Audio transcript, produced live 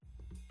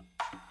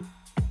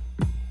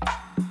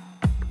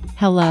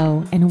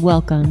Hello, and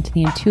welcome to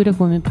the Intuitive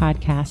Women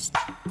Podcast.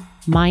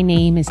 My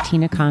name is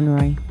Tina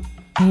Conroy.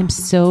 I am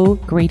so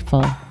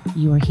grateful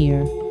you are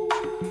here.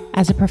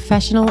 As a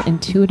professional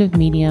intuitive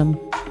medium,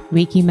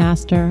 Reiki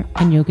master,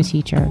 and yoga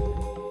teacher,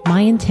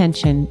 my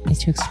intention is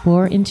to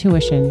explore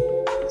intuition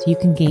so you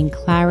can gain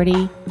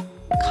clarity,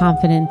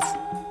 confidence,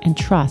 and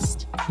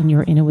trust in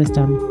your inner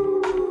wisdom.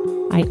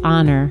 I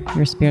honor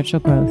your spiritual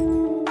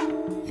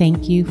growth.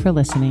 Thank you for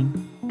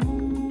listening.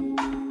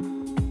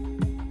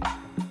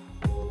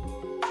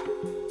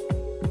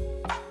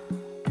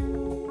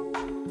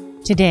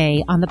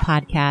 Today on the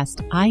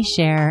podcast, I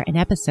share an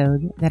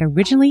episode that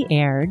originally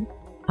aired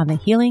on the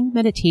Healing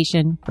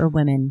Meditation for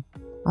Women,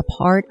 a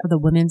part of the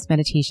Women's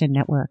Meditation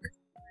Network.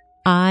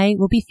 I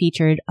will be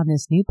featured on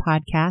this new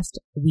podcast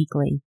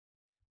weekly.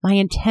 My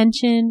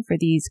intention for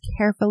these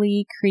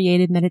carefully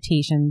created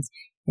meditations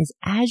is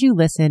as you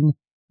listen,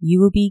 you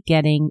will be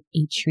getting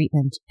a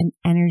treatment, an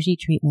energy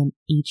treatment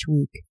each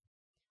week.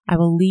 I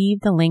will leave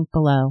the link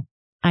below.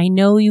 I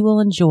know you will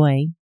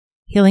enjoy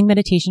Healing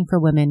Meditation for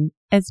Women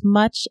as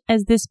much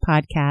as this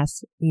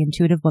podcast, The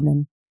Intuitive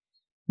Woman.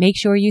 Make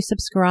sure you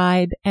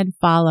subscribe and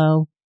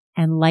follow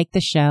and like the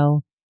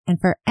show. And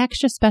for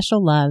extra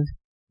special love,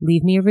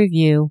 leave me a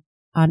review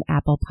on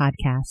Apple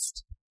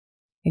Podcast.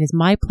 It is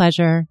my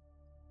pleasure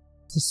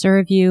to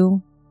serve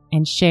you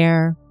and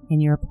share in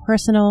your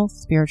personal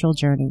spiritual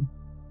journey.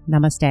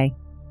 Namaste.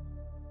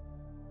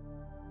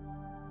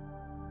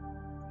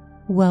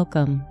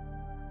 Welcome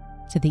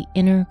to the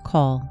Inner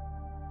Call.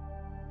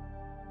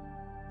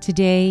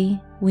 Today,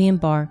 we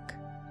embark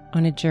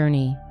on a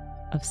journey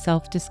of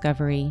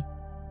self-discovery,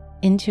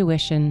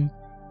 intuition,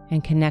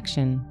 and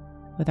connection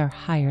with our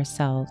higher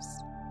selves.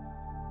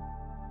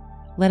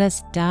 Let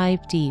us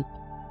dive deep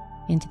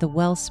into the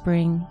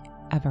wellspring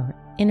of our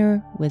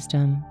inner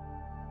wisdom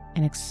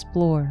and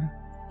explore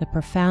the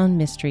profound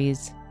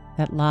mysteries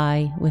that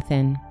lie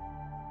within.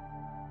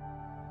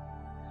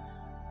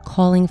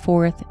 Calling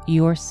forth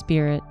your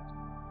spirit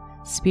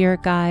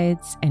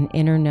guides, and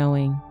inner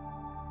knowing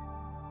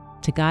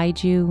to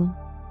guide you,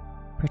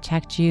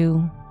 protect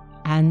you,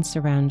 and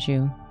surround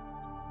you.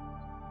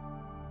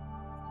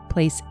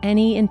 Place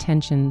any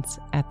intentions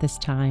at this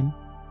time,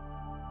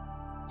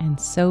 and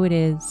so it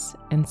is,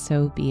 and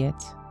so be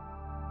it.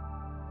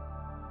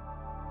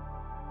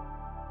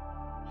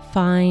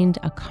 Find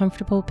a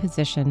comfortable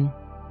position,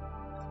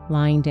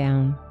 lying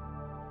down.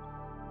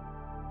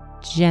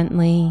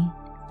 Gently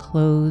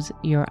close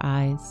your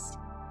eyes.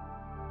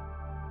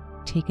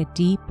 Take a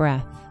deep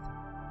breath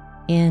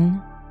in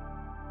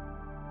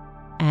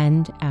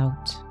and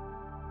out,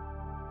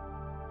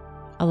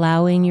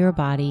 allowing your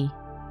body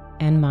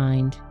and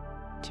mind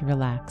to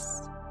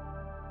relax.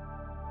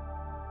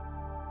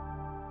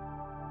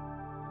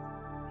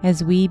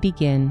 As we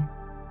begin,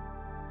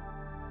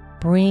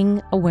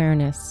 bring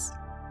awareness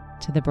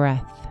to the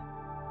breath,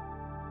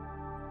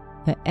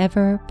 the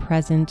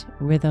ever-present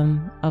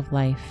rhythm of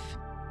life.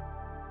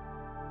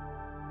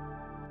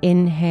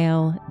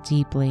 Inhale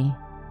deeply,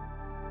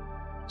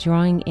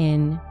 drawing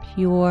in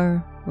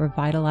pure,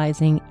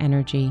 revitalizing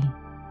energy,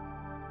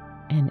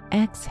 and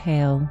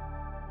exhale,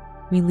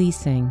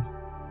 releasing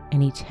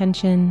any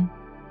tension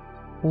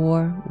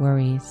or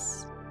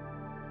worries.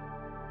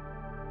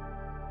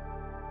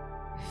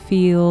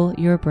 Feel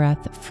your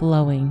breath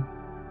flowing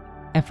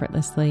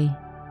effortlessly,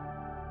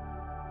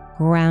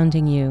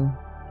 grounding you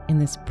in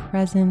this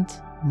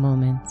present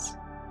moment.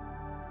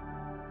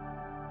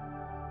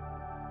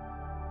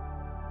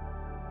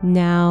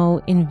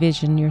 Now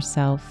envision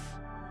yourself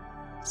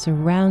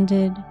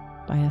surrounded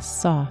by a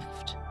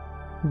soft,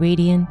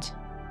 radiant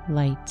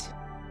light.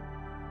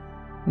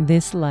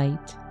 This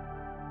light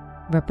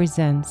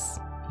represents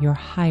your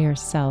higher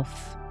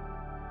self,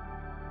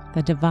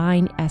 the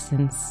divine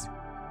essence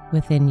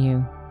within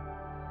you,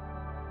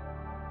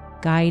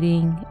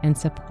 guiding and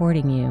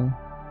supporting you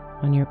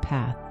on your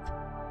path.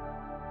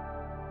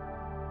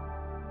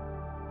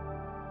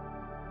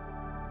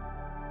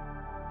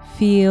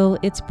 Feel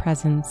its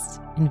presence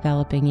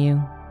enveloping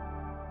you,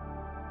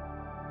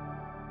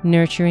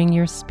 nurturing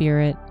your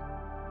spirit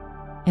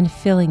and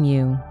filling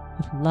you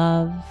with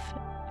love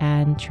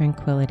and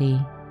tranquility.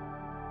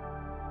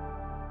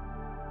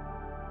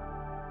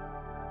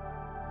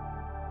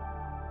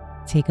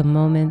 Take a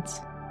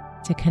moment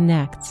to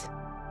connect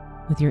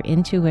with your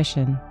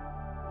intuition,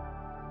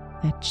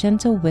 that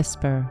gentle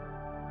whisper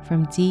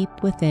from deep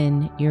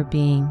within your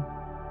being.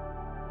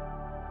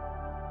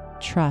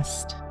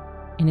 Trust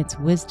in its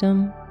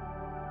wisdom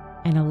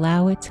and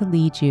allow it to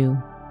lead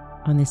you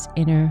on this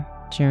inner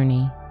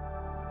journey.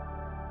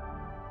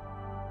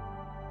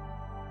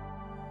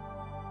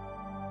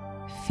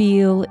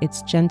 Feel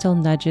its gentle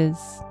nudges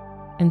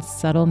and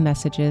subtle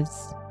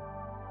messages,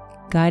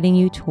 guiding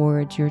you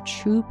towards your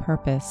true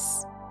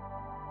purpose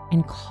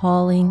and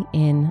calling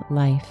in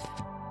life.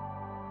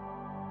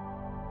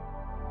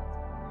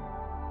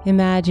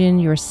 Imagine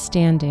you're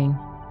standing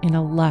in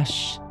a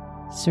lush,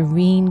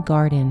 serene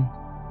garden,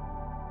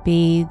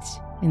 bathed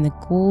in the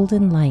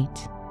golden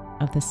light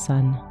of the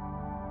sun.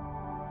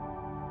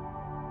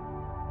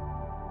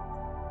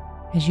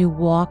 As you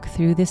walk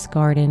through this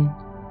garden,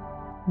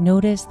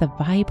 notice the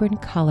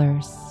vibrant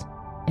colors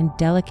and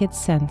delicate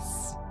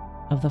scents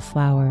of the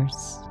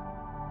flowers.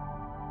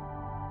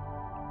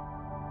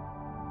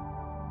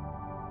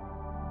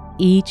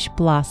 Each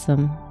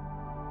blossom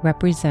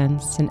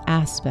represents an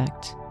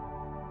aspect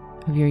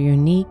of your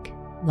unique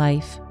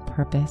life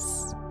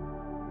purpose.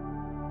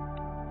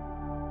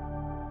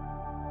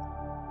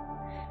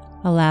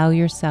 Allow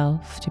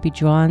yourself to be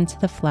drawn to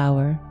the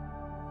flower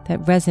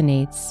that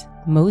resonates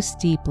most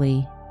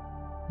deeply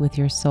with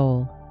your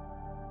soul.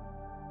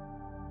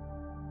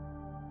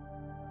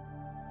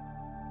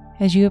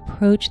 As you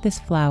approach this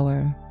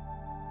flower,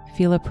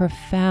 feel a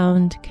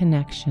profound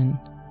connection.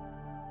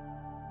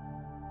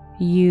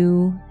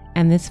 You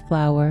and this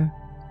flower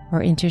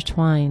are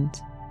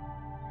intertwined,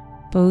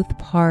 both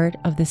part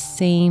of the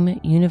same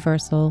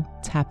universal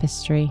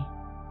tapestry.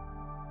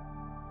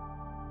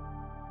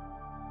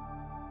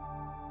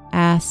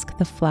 Ask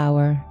the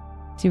flower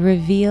to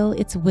reveal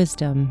its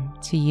wisdom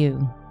to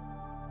you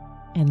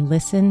and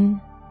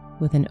listen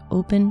with an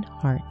open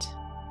heart.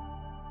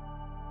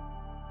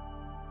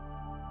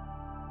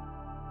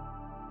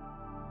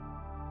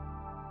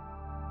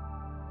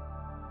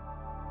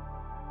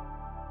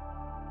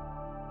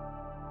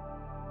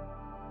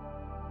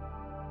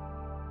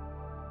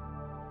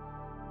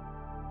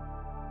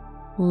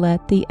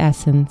 Let the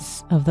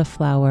essence of the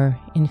flower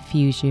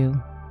infuse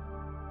you,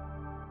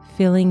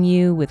 filling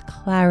you with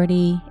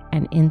clarity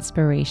and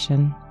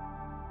inspiration.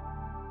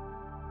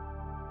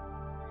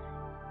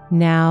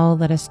 Now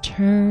let us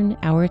turn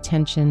our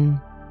attention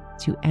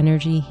to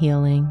energy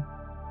healing.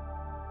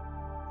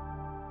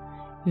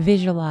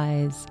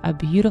 Visualize a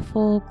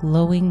beautiful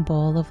glowing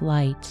ball of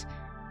light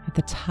at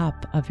the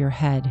top of your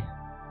head,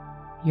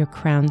 your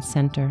crown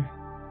center.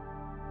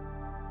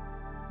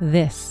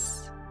 This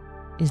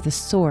is the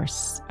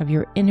source of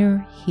your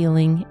inner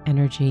healing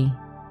energy.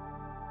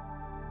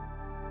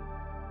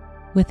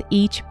 With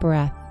each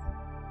breath,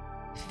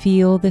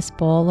 feel this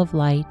ball of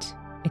light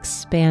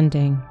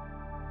expanding,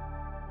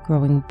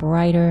 growing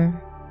brighter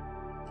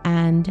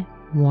and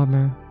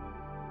warmer.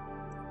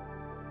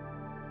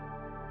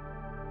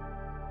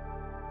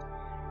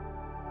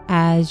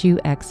 As you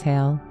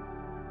exhale,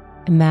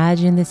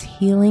 imagine this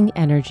healing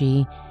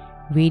energy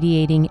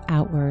radiating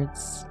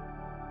outwards,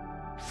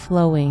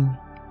 flowing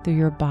through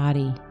your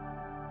body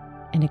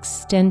and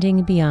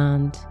extending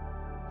beyond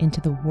into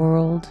the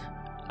world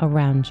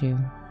around you.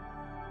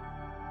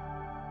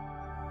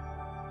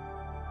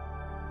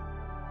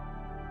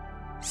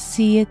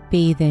 See it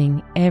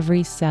bathing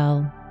every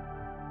cell,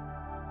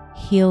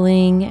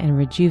 healing and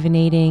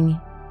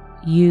rejuvenating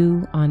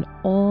you on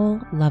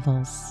all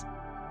levels,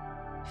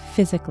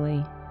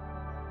 physically,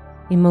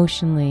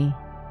 emotionally,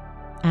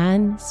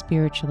 and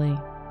spiritually.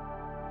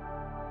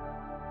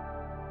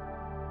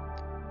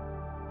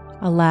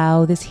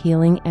 Allow this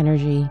healing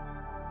energy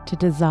to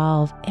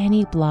dissolve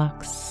any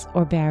blocks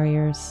or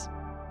barriers,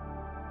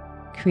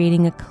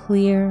 creating a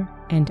clear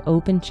and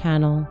open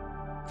channel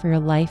for your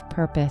life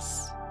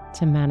purpose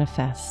to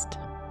manifest.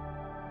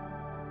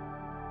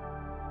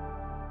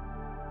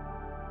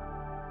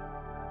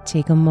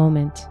 Take a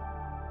moment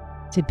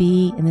to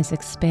be in this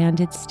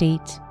expanded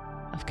state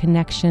of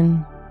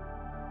connection,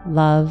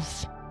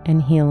 love,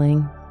 and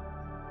healing.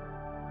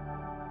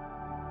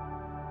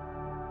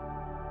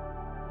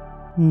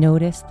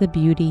 Notice the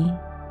beauty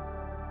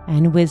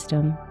and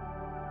wisdom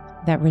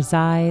that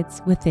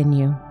resides within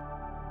you.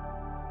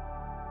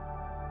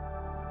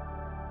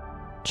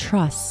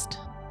 Trust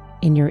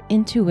in your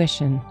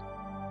intuition,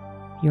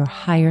 your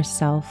higher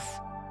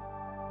self,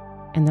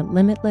 and the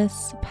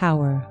limitless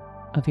power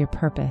of your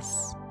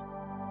purpose.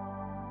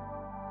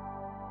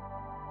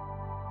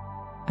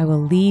 I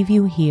will leave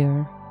you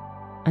here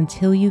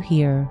until you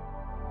hear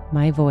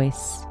my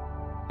voice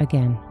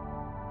again.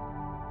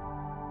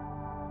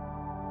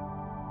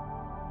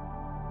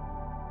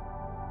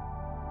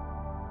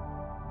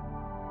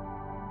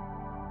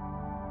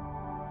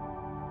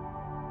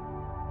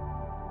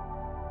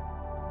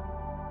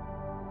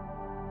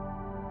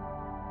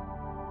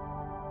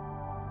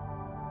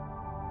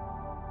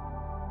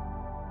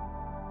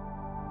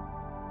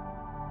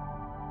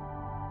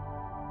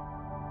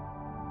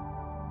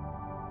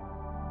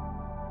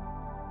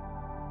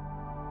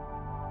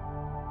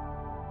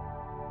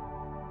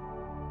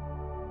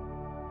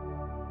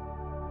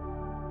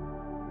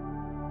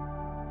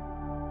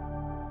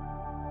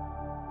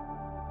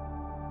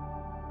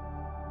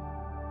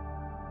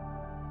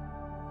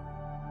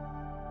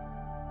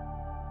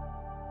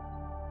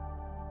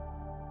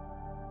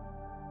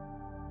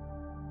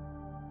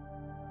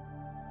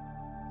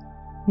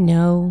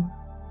 Know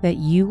that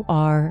you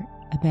are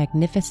a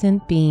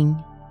magnificent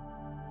being,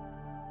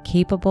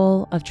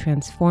 capable of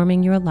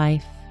transforming your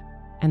life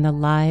and the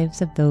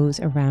lives of those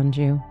around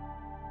you.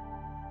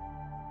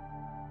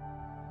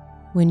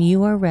 When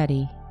you are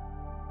ready,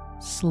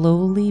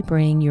 slowly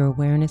bring your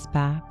awareness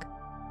back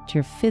to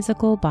your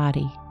physical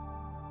body.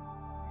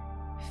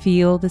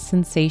 Feel the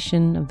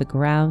sensation of the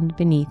ground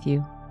beneath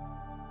you,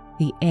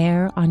 the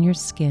air on your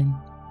skin,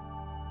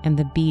 and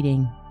the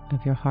beating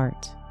of your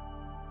heart.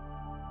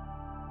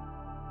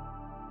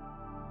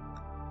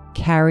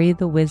 Carry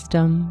the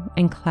wisdom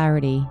and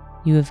clarity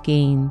you have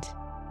gained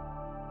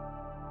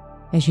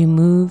as you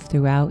move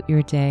throughout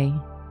your day,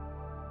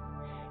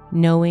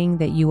 knowing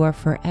that you are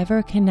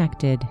forever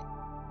connected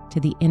to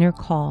the inner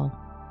call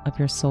of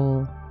your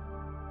soul.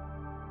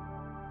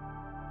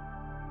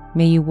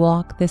 May you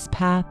walk this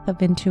path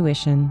of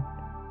intuition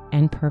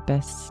and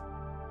purpose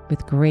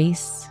with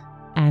grace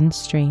and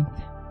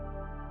strength.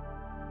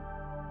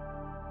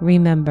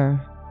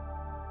 Remember,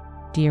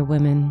 dear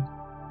women,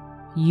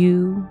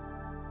 you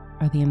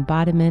are the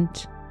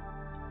embodiment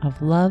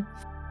of love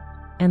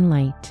and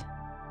light.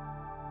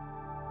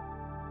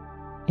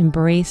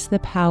 Embrace the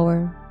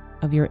power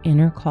of your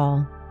inner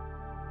call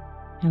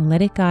and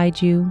let it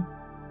guide you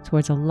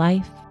towards a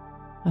life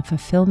of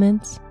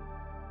fulfillment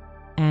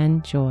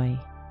and joy.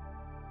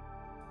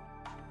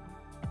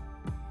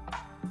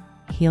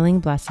 Healing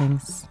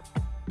blessings.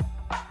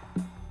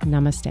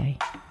 Namaste.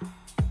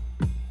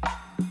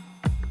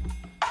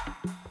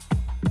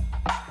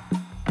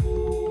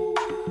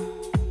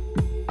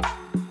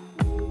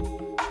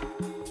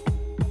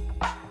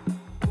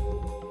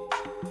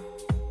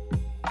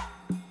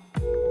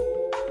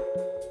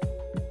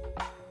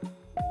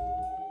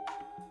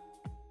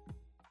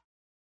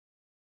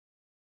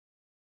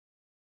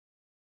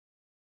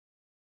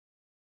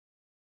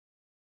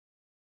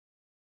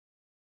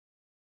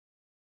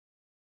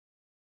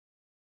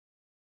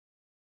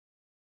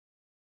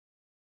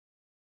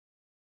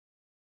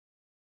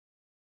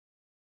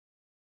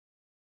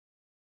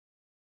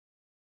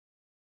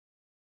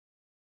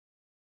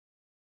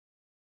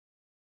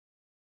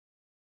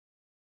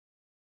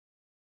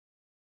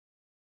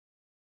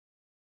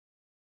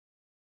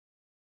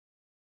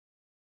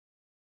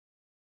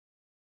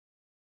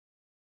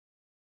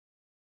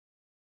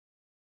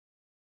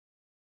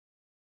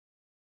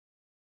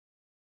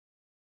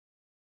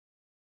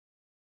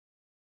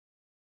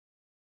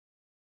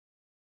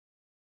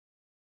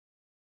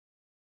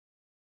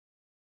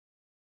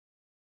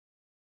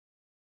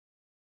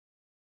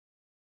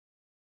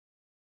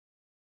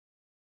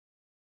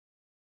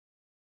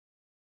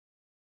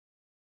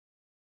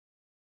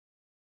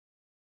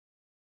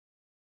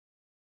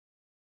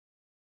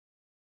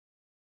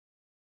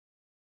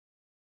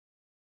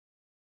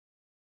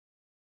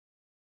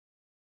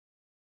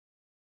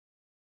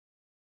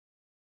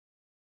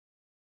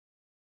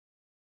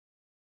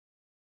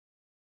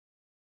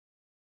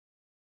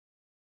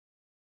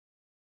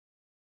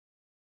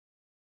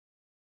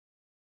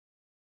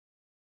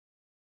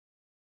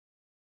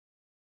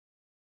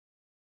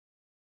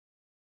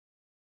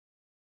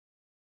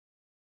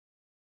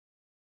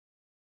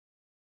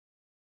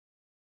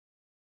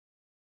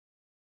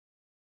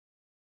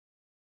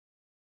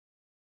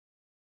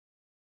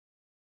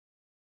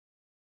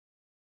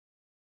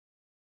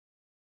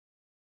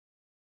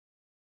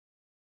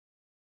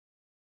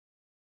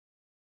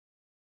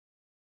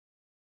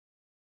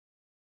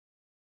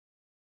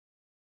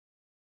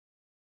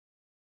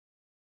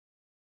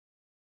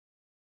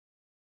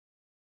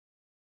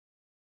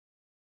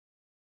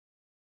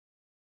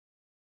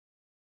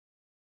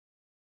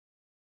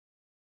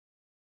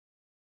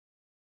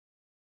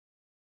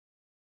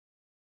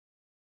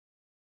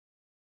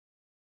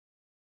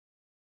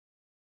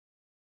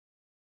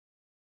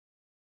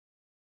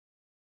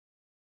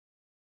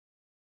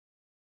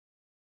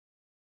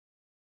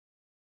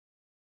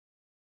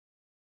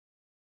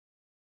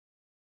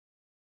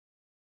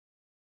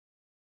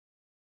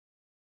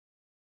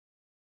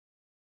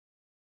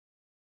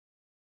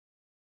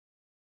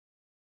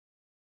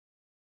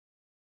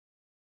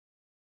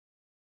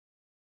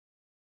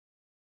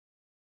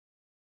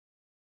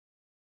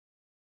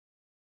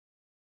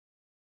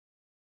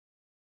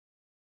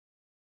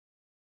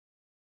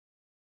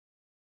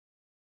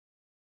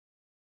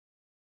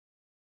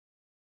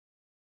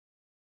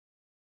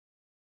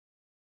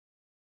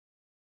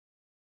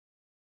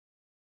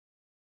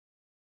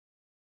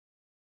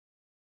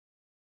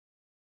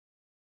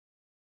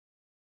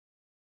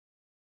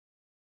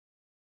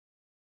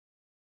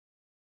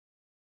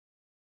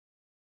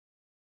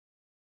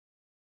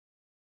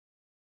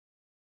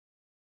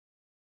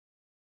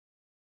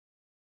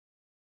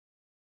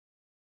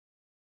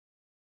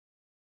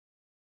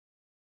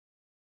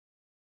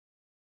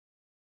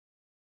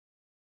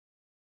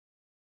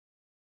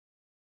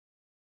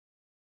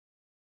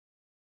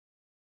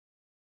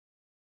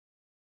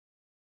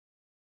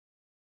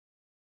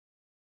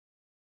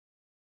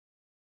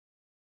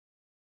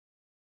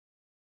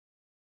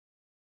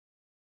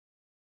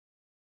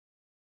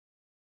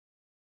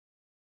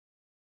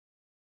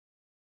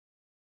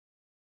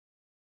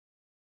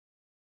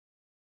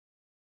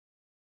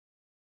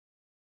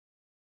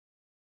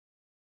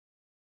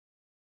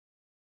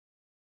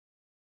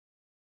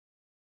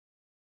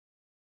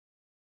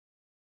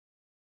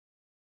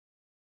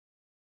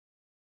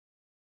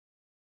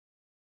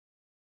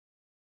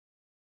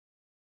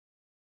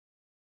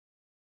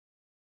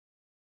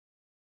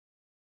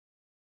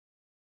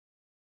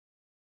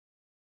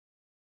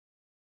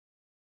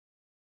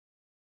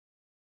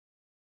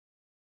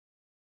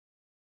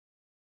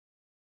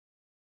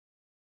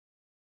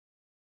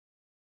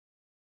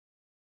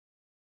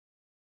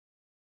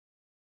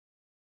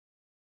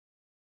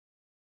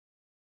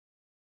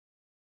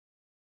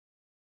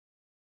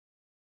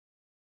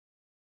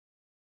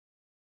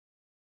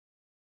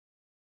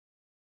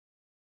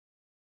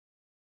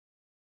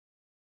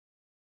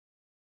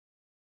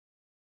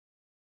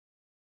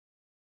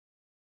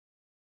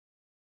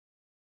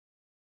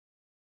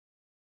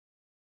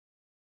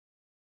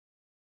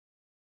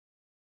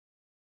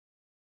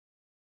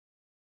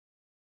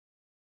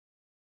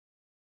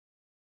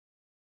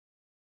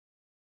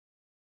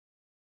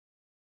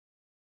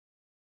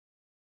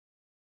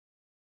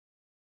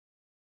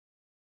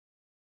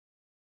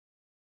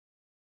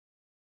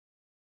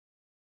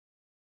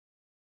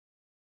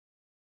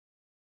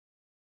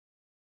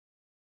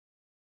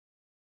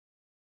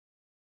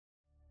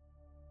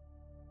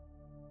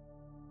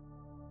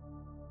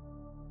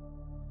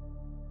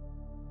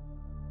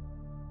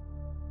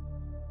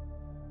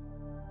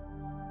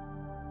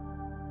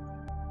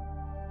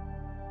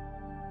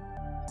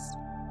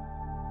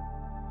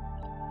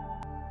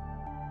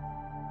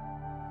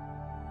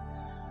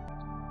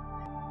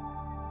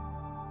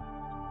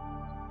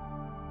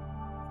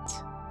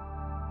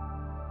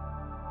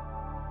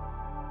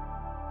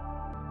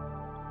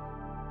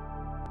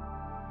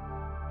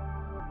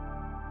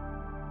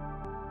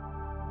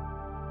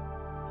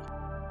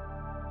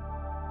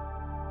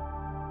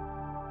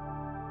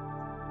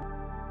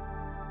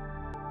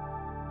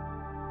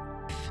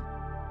 life.